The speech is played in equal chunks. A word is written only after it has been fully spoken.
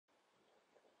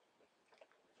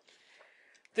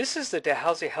This is the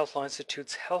Dalhousie Health Law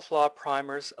Institute's Health Law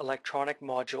Primers electronic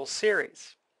module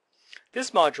series.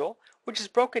 This module, which is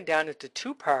broken down into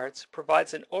two parts,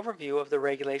 provides an overview of the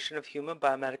regulation of human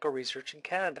biomedical research in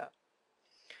Canada.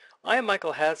 I am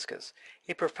Michael Haskes,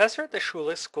 a professor at the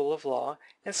Schulich School of Law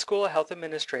and School of Health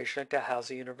Administration at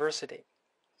Dalhousie University.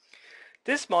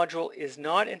 This module is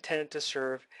not intended to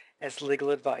serve as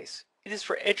legal advice. It is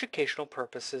for educational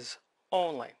purposes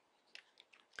only.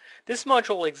 This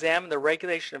module will examine the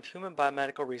regulation of human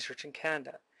biomedical research in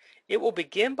Canada. It will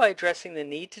begin by addressing the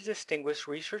need to distinguish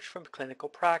research from clinical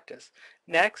practice.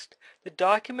 Next, the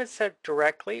documents that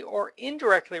directly or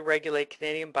indirectly regulate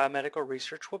Canadian biomedical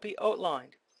research will be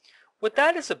outlined. With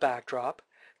that as a backdrop,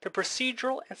 the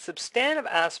procedural and substantive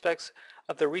aspects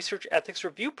of the research ethics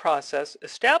review process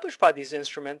established by these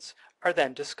instruments are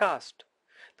then discussed.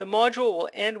 The module will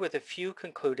end with a few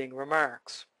concluding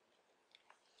remarks.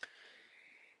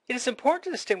 It is important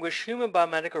to distinguish human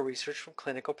biomedical research from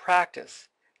clinical practice.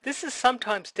 This is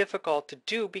sometimes difficult to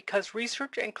do because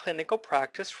research and clinical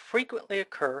practice frequently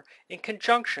occur in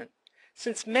conjunction,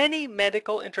 since many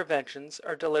medical interventions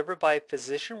are delivered by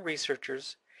physician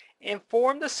researchers and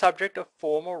form the subject of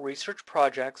formal research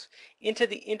projects into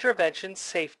the intervention's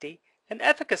safety and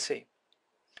efficacy.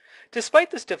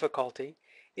 Despite this difficulty,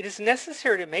 it is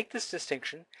necessary to make this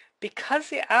distinction because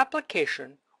the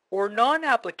application or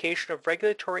non-application of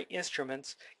regulatory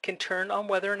instruments can turn on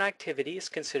whether an activity is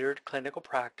considered clinical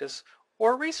practice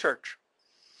or research.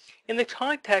 In the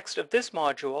context of this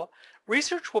module,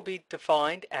 research will be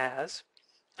defined as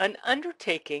an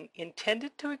undertaking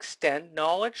intended to extend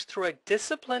knowledge through a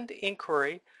disciplined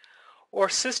inquiry or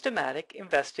systematic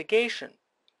investigation.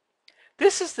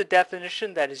 This is the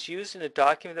definition that is used in a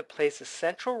document that plays a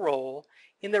central role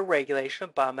in the regulation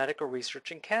of biomedical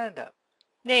research in Canada,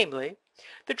 namely,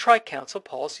 the Tri-Council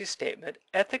Policy Statement,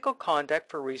 Ethical Conduct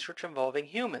for Research Involving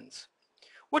Humans,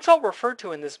 which I'll refer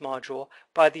to in this module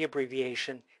by the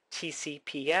abbreviation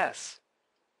TCPS.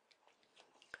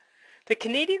 The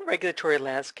Canadian regulatory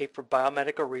landscape for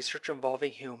biomedical research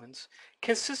involving humans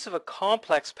consists of a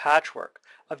complex patchwork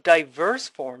of diverse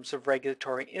forms of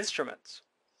regulatory instruments.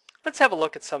 Let's have a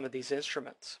look at some of these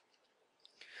instruments.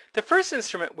 The first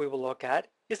instrument we will look at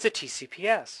is the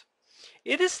TCPS.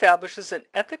 It establishes an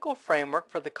ethical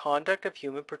framework for the conduct of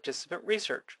human participant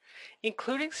research,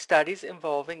 including studies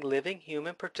involving living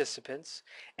human participants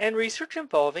and research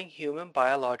involving human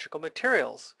biological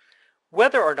materials,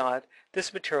 whether or not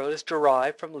this material is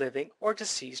derived from living or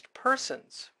deceased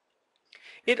persons.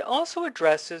 It also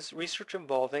addresses research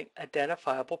involving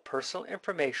identifiable personal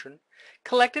information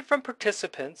collected from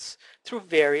participants through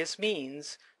various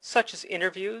means, such as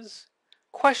interviews,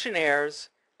 questionnaires,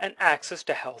 and access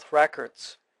to health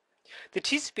records. The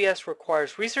TCPS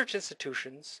requires research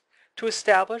institutions to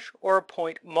establish or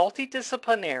appoint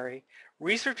multidisciplinary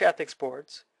research ethics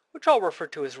boards, which I'll refer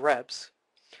to as REBs,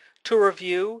 to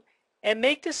review and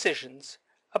make decisions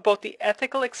about the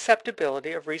ethical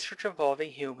acceptability of research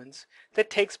involving humans that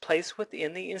takes place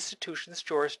within the institution's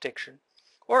jurisdiction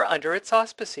or under its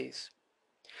auspices.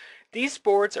 These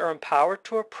boards are empowered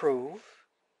to approve,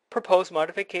 propose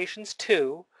modifications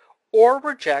to, or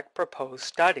reject proposed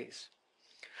studies.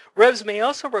 REVs may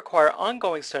also require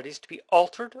ongoing studies to be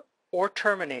altered or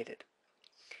terminated.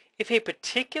 If a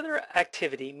particular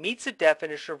activity meets the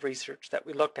definition of research that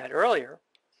we looked at earlier,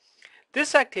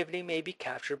 this activity may be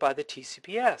captured by the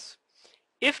TCPS.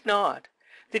 If not,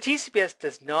 the TCPS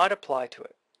does not apply to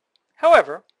it.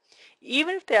 However,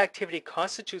 even if the activity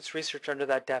constitutes research under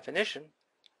that definition,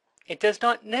 it does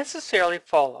not necessarily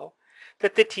follow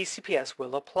that the TCPS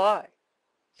will apply.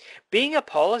 Being a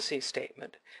policy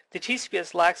statement, the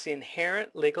TCPS lacks the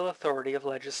inherent legal authority of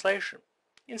legislation.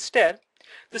 Instead,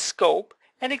 the scope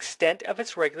and extent of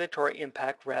its regulatory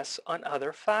impact rests on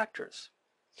other factors.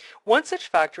 One such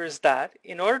factor is that,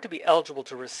 in order to be eligible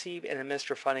to receive and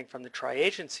administer funding from the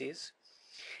tri-agencies,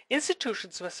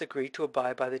 institutions must agree to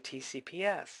abide by the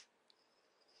TCPS.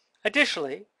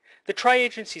 Additionally, the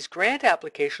tri-agencies grant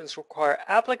applications require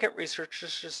applicant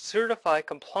researchers to certify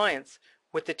compliance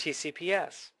with the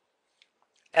TCPS.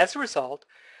 As a result,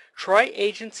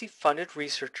 tri-agency funded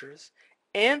researchers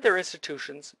and their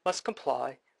institutions must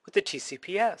comply with the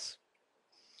TCPS.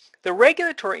 The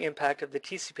regulatory impact of the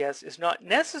TCPS is not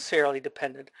necessarily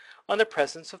dependent on the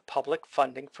presence of public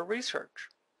funding for research.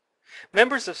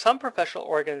 Members of some professional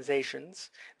organizations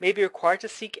may be required to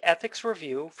seek ethics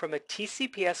review from a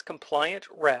TCPS-compliant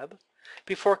REB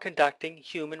before conducting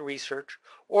human research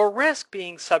or risk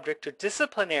being subject to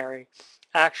disciplinary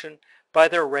action by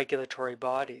their regulatory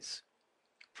bodies.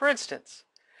 For instance,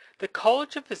 the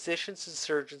College of Physicians and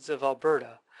Surgeons of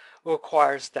Alberta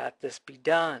requires that this be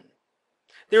done.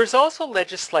 There is also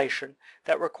legislation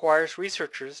that requires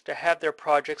researchers to have their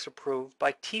projects approved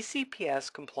by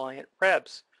TCPS-compliant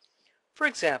REBs. For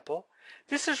example,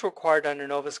 this is required under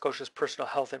Nova Scotia's Personal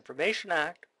Health Information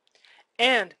Act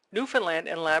and Newfoundland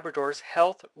and Labrador's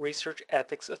Health Research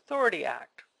Ethics Authority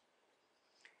Act.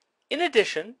 In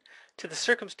addition to the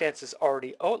circumstances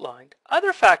already outlined,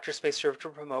 other factors may serve to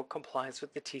promote compliance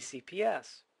with the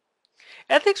TCPS.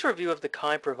 Ethics review of the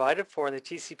kind provided for in the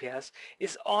TCPS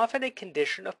is often a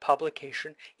condition of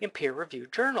publication in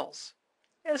peer-reviewed journals.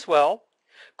 As well,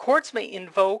 courts may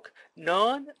invoke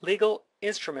non-legal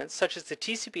instruments such as the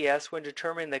TCPS when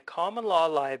determining the common law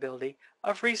liability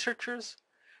of researchers,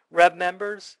 REB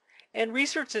members, and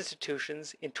research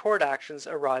institutions in tort actions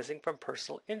arising from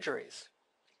personal injuries.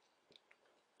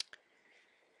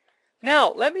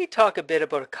 Now, let me talk a bit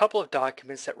about a couple of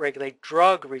documents that regulate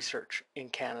drug research in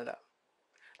Canada.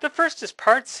 The first is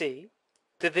Part C,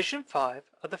 Division 5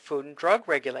 of the Food and Drug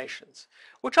Regulations,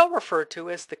 which I'll refer to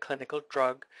as the Clinical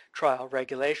Drug Trial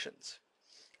Regulations.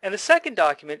 And the second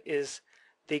document is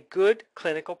the Good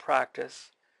Clinical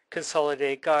Practice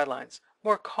Consolidated Guidelines,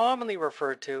 more commonly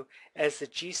referred to as the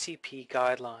GCP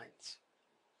Guidelines.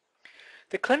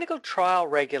 The Clinical Trial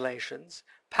Regulations,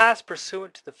 passed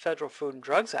pursuant to the Federal Food and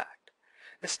Drugs Act,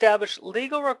 establish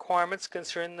legal requirements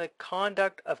concerning the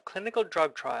conduct of clinical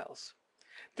drug trials.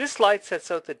 This slide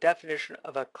sets out the definition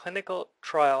of a clinical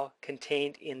trial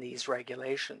contained in these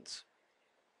regulations.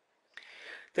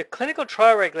 The clinical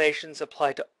trial regulations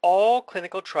apply to all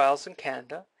clinical trials in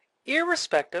Canada,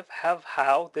 irrespective of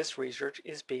how this research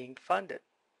is being funded.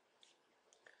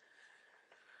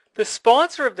 The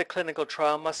sponsor of the clinical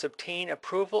trial must obtain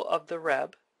approval of the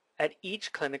REB at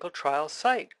each clinical trial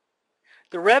site.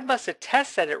 The REB must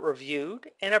attest that it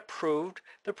reviewed and approved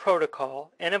the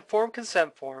protocol and informed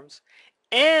consent forms,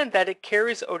 and that it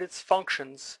carries out its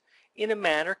functions in a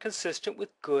manner consistent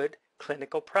with good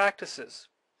clinical practices.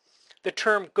 The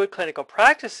term good clinical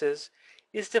practices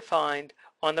is defined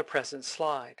on the present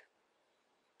slide.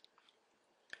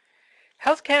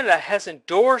 Health Canada has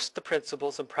endorsed the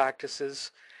principles and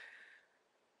practices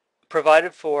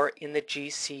provided for in the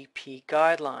GCP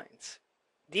guidelines.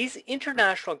 These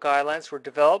international guidelines were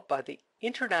developed by the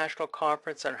International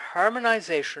Conference on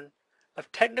Harmonization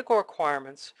of Technical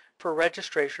Requirements for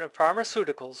Registration of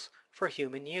Pharmaceuticals for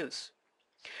Human Use.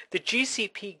 The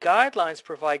GCP guidelines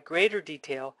provide greater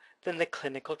detail than the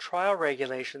clinical trial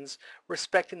regulations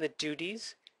respecting the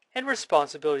duties and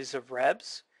responsibilities of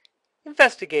REBs,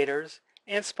 investigators,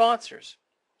 and sponsors,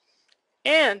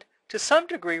 and to some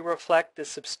degree reflect the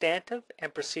substantive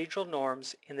and procedural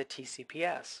norms in the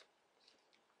TCPS.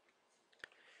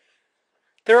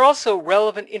 There are also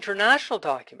relevant international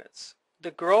documents.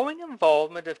 The growing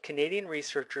involvement of Canadian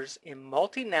researchers in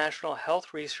multinational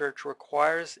health research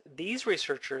requires these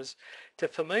researchers to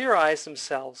familiarize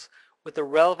themselves with the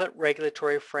relevant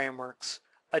regulatory frameworks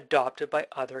adopted by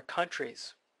other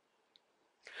countries.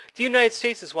 The United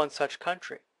States is one such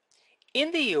country.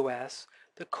 In the U.S.,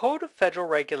 the Code of Federal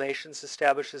Regulations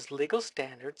establishes legal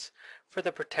standards for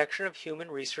the protection of human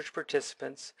research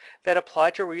participants that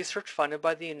apply to research funded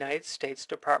by the United States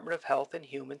Department of Health and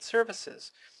Human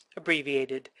Services,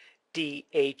 abbreviated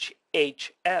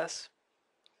DHHS.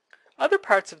 Other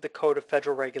parts of the Code of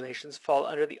Federal Regulations fall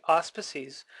under the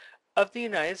auspices of the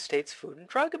United States Food and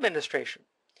Drug Administration,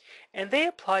 and they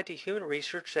apply to human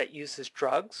research that uses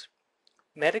drugs,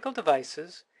 medical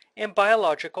devices, and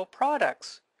biological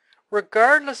products,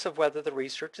 regardless of whether the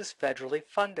research is federally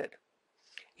funded.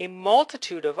 A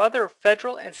multitude of other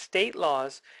federal and state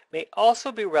laws may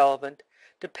also be relevant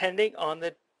depending on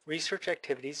the research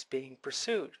activities being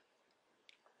pursued.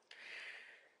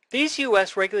 These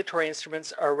U.S. regulatory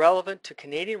instruments are relevant to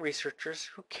Canadian researchers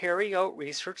who carry out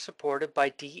research supported by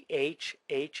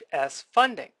DHHS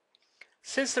funding,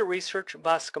 since the research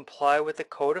must comply with the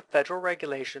Code of Federal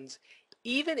Regulations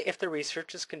even if the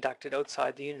research is conducted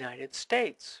outside the United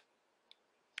States.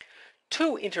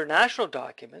 Two international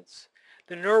documents,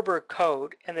 the Nuremberg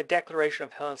Code and the Declaration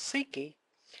of Helsinki,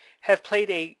 have played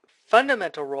a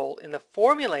fundamental role in the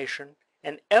formulation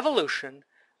and evolution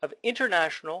of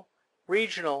international,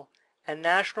 regional, and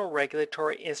national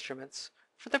regulatory instruments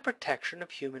for the protection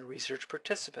of human research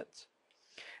participants.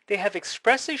 They have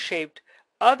expressly shaped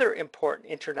other important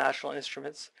international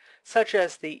instruments, such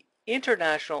as the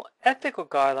International Ethical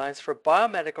Guidelines for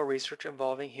Biomedical Research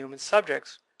Involving Human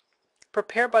Subjects,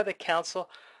 prepared by the Council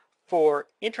for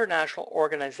International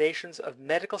Organizations of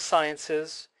Medical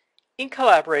Sciences in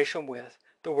collaboration with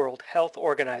the World Health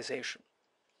Organization.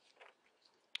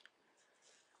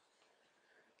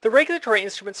 The regulatory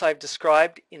instruments I've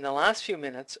described in the last few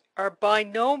minutes are by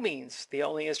no means the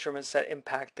only instruments that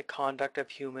impact the conduct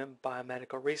of human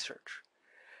biomedical research.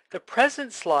 The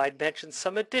present slide mentions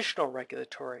some additional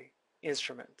regulatory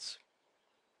instruments.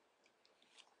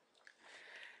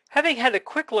 Having had a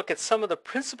quick look at some of the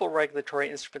principal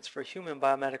regulatory instruments for human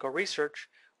biomedical research,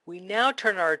 we now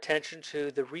turn our attention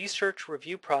to the research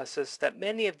review process that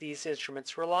many of these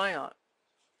instruments rely on.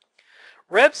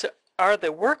 REBs are the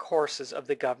workhorses of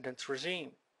the governance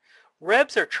regime.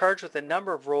 REBs are charged with a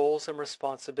number of roles and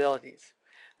responsibilities.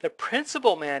 The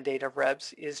principal mandate of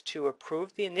REBs is to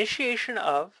approve the initiation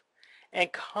of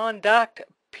and conduct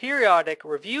periodic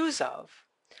reviews of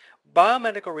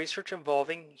biomedical research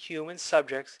involving human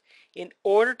subjects in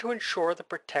order to ensure the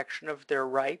protection of their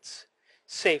rights,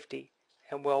 safety,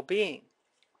 and well-being.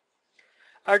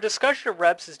 Our discussion of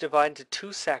REBs is divided into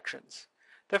two sections.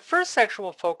 The first section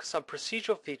will focus on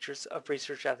procedural features of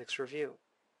research ethics review.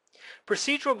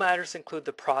 Procedural matters include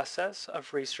the process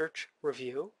of research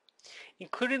review,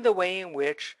 including the way in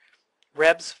which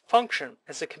REBs function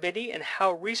as a committee and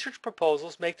how research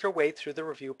proposals make their way through the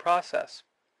review process.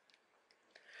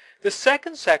 The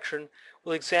second section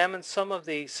will examine some of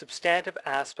the substantive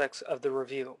aspects of the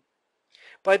review.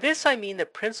 By this I mean the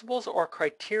principles or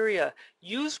criteria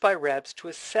used by REBs to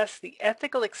assess the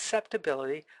ethical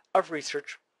acceptability of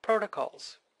research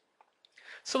protocols.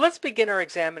 So let's begin our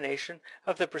examination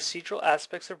of the procedural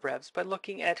aspects of REBs by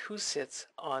looking at who sits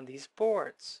on these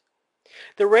boards.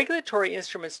 The regulatory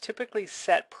instruments typically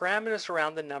set parameters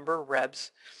around the number of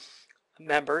REBs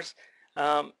members,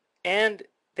 and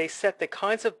they set the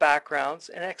kinds of backgrounds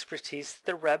and expertise that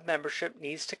the REB membership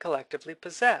needs to collectively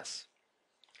possess.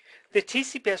 The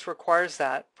TCPS requires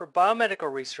that, for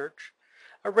biomedical research,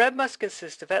 a REB must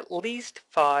consist of at least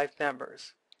 5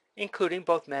 members, including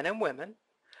both men and women,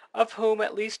 of whom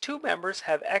at least 2 members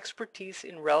have expertise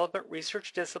in relevant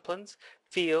research disciplines,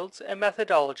 fields, and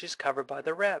methodologies covered by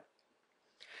the REB.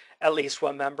 At least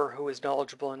 1 member who is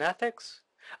knowledgeable in ethics,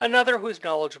 another who is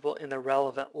knowledgeable in the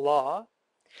relevant law,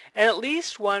 and at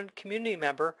least 1 community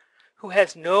member who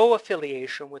has no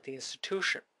affiliation with the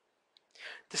institution.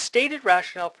 The stated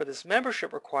rationale for this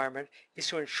membership requirement is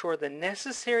to ensure the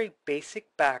necessary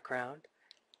basic background,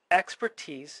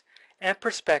 expertise, and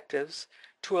perspectives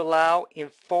to allow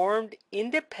informed,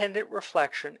 independent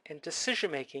reflection and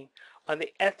decision-making on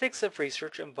the ethics of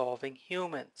research involving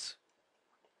humans.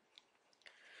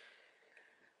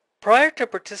 Prior to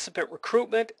participant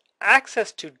recruitment,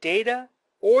 access to data,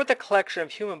 or the collection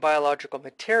of human biological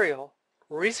material,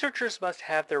 researchers must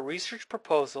have their research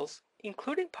proposals,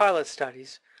 including pilot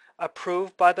studies,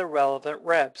 approved by the relevant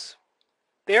REBs.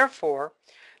 Therefore,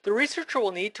 the researcher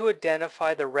will need to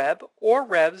identify the REB or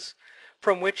REBs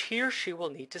from which he or she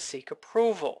will need to seek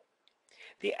approval.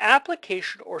 The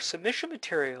application or submission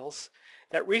materials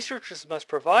that researchers must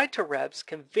provide to REBs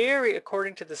can vary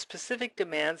according to the specific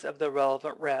demands of the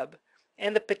relevant REB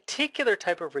and the particular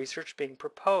type of research being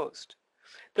proposed.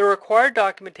 The required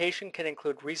documentation can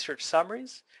include research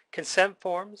summaries, consent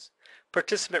forms,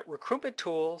 participant recruitment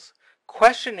tools,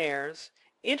 questionnaires,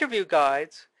 interview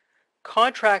guides,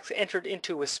 contracts entered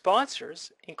into with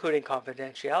sponsors, including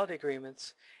confidentiality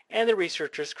agreements, and the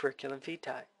researcher's curriculum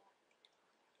vitae.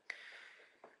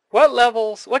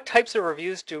 What types of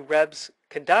reviews do REBs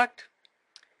conduct?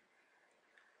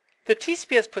 The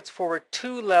TCPS puts forward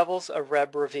 2 levels of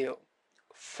REB review: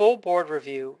 full board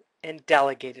review and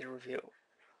delegated review.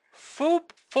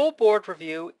 Full board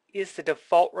review is the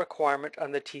default requirement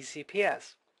on the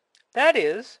TCPS. That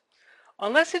is,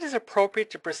 unless it is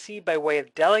appropriate to proceed by way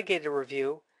of delegated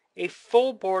review, a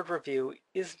full board review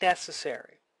is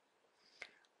necessary.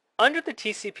 Under the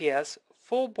TCPS,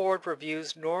 full board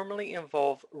reviews normally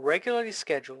involve regularly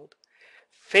scheduled,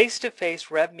 face-to-face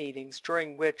REB meetings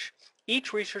during which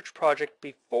each research project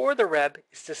before the REB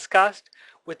is discussed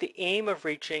with the aim of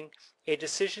reaching a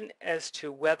decision as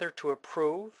to whether to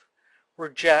approve,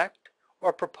 reject,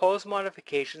 or propose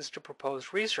modifications to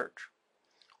proposed research,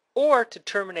 or to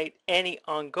terminate any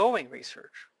ongoing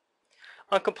research.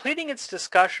 On completing its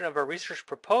discussion of a research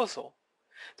proposal,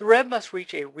 the REB must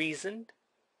reach a reasoned,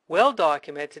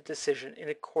 well-documented decision in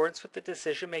accordance with the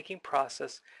decision-making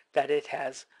process that it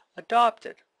has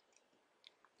adopted.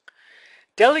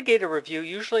 Delegated review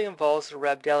usually involves the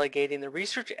REB delegating the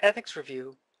research ethics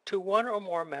review to 1 or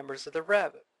more members of the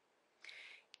REB.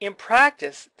 In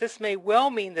practice, this may well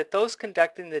mean that those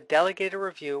conducting the delegated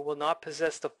review will not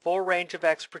possess the full range of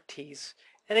expertise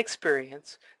and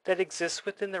experience that exists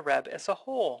within the REB as a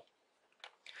whole.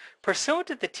 Pursuant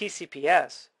to the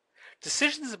TCPS,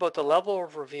 decisions about the level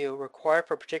of review required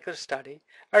for a particular study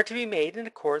are to be made in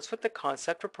accordance with the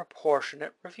concept of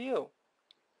proportionate review.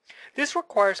 This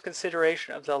requires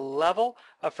consideration of the level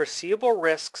of foreseeable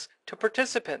risks to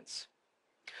participants.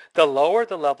 The lower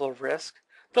the level of risk,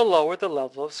 the lower the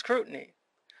level of scrutiny.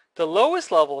 The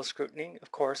lowest level of scrutiny,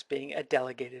 of course, being a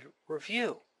delegated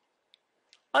review.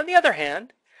 On the other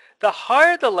hand, the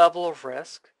higher the level of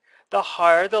risk, the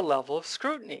higher the level of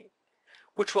scrutiny,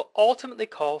 which will ultimately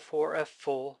call for a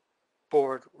full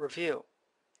board review.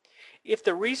 If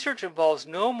the research involves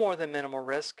no more than minimal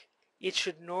risk, it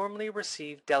should normally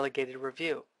receive delegated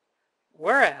review,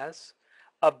 whereas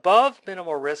above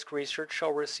minimal risk research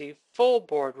shall receive full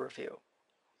board review.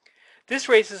 This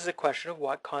raises the question of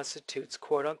what constitutes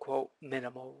quote-unquote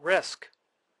minimal risk.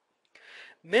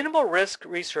 Minimal risk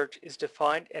research is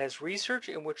defined as research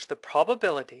in which the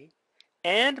probability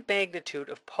and magnitude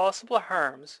of possible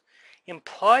harms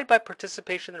implied by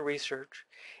participation in the research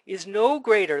is no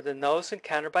greater than those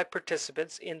encountered by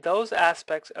participants in those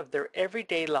aspects of their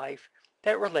everyday life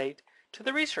that relate to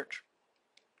the research.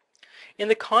 In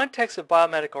the context of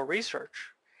biomedical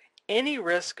research, any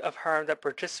risk of harm that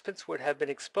participants would have been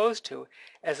exposed to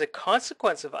as a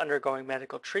consequence of undergoing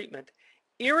medical treatment,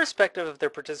 irrespective of their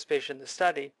participation in the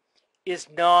study, is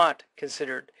not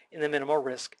considered in the minimal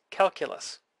risk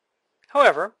calculus.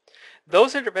 However,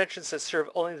 those interventions that serve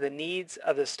only the needs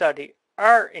of the study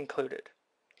are included.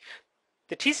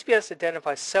 The TCPS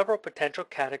identifies several potential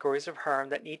categories of harm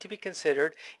that need to be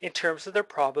considered in terms of their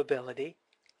probability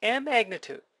and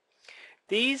magnitude.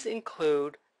 These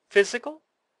include physical,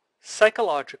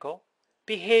 psychological,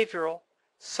 behavioral,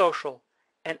 social,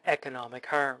 and economic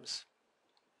harms.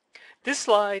 This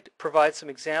slide provides some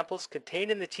examples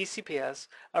contained in the TCPS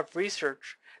of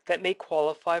research that may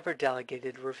qualify for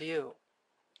delegated review.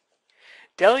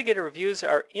 Delegated reviews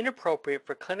are inappropriate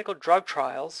for clinical drug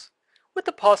trials, with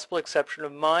the possible exception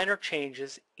of minor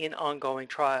changes in ongoing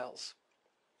trials.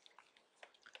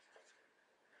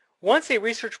 Once a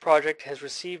research project has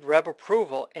received REB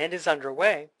approval and is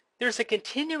underway, there is a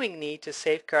continuing need to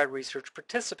safeguard research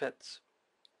participants.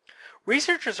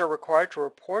 Researchers are required to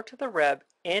report to the REB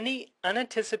any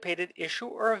unanticipated issue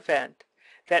or event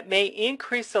that may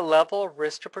increase the level of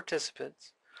risk to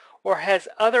participants or has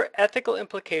other ethical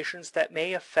implications that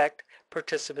may affect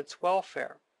participants'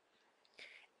 welfare.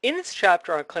 In its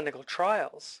chapter on clinical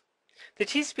trials, the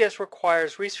TCPS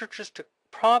requires researchers to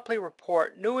promptly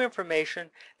report new information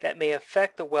that may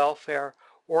affect the welfare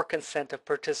or consent of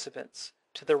participants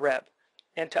to the REB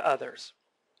and to others.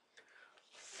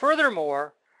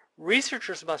 Furthermore,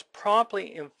 researchers must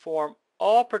promptly inform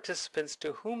all participants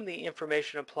to whom the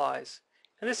information applies,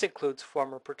 and this includes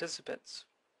former participants.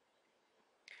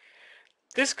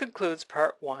 This concludes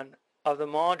part 1 of the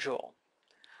module.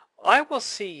 I will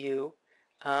see you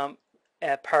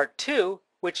at part 2,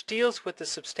 which deals with the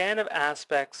substantive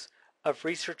aspects of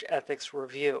research ethics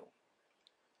review.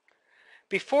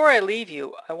 Before I leave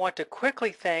you, I want to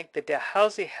quickly thank the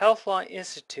Dalhousie Health Law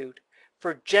Institute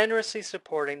for generously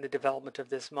supporting the development of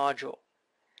this module.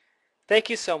 Thank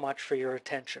you so much for your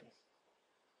attention.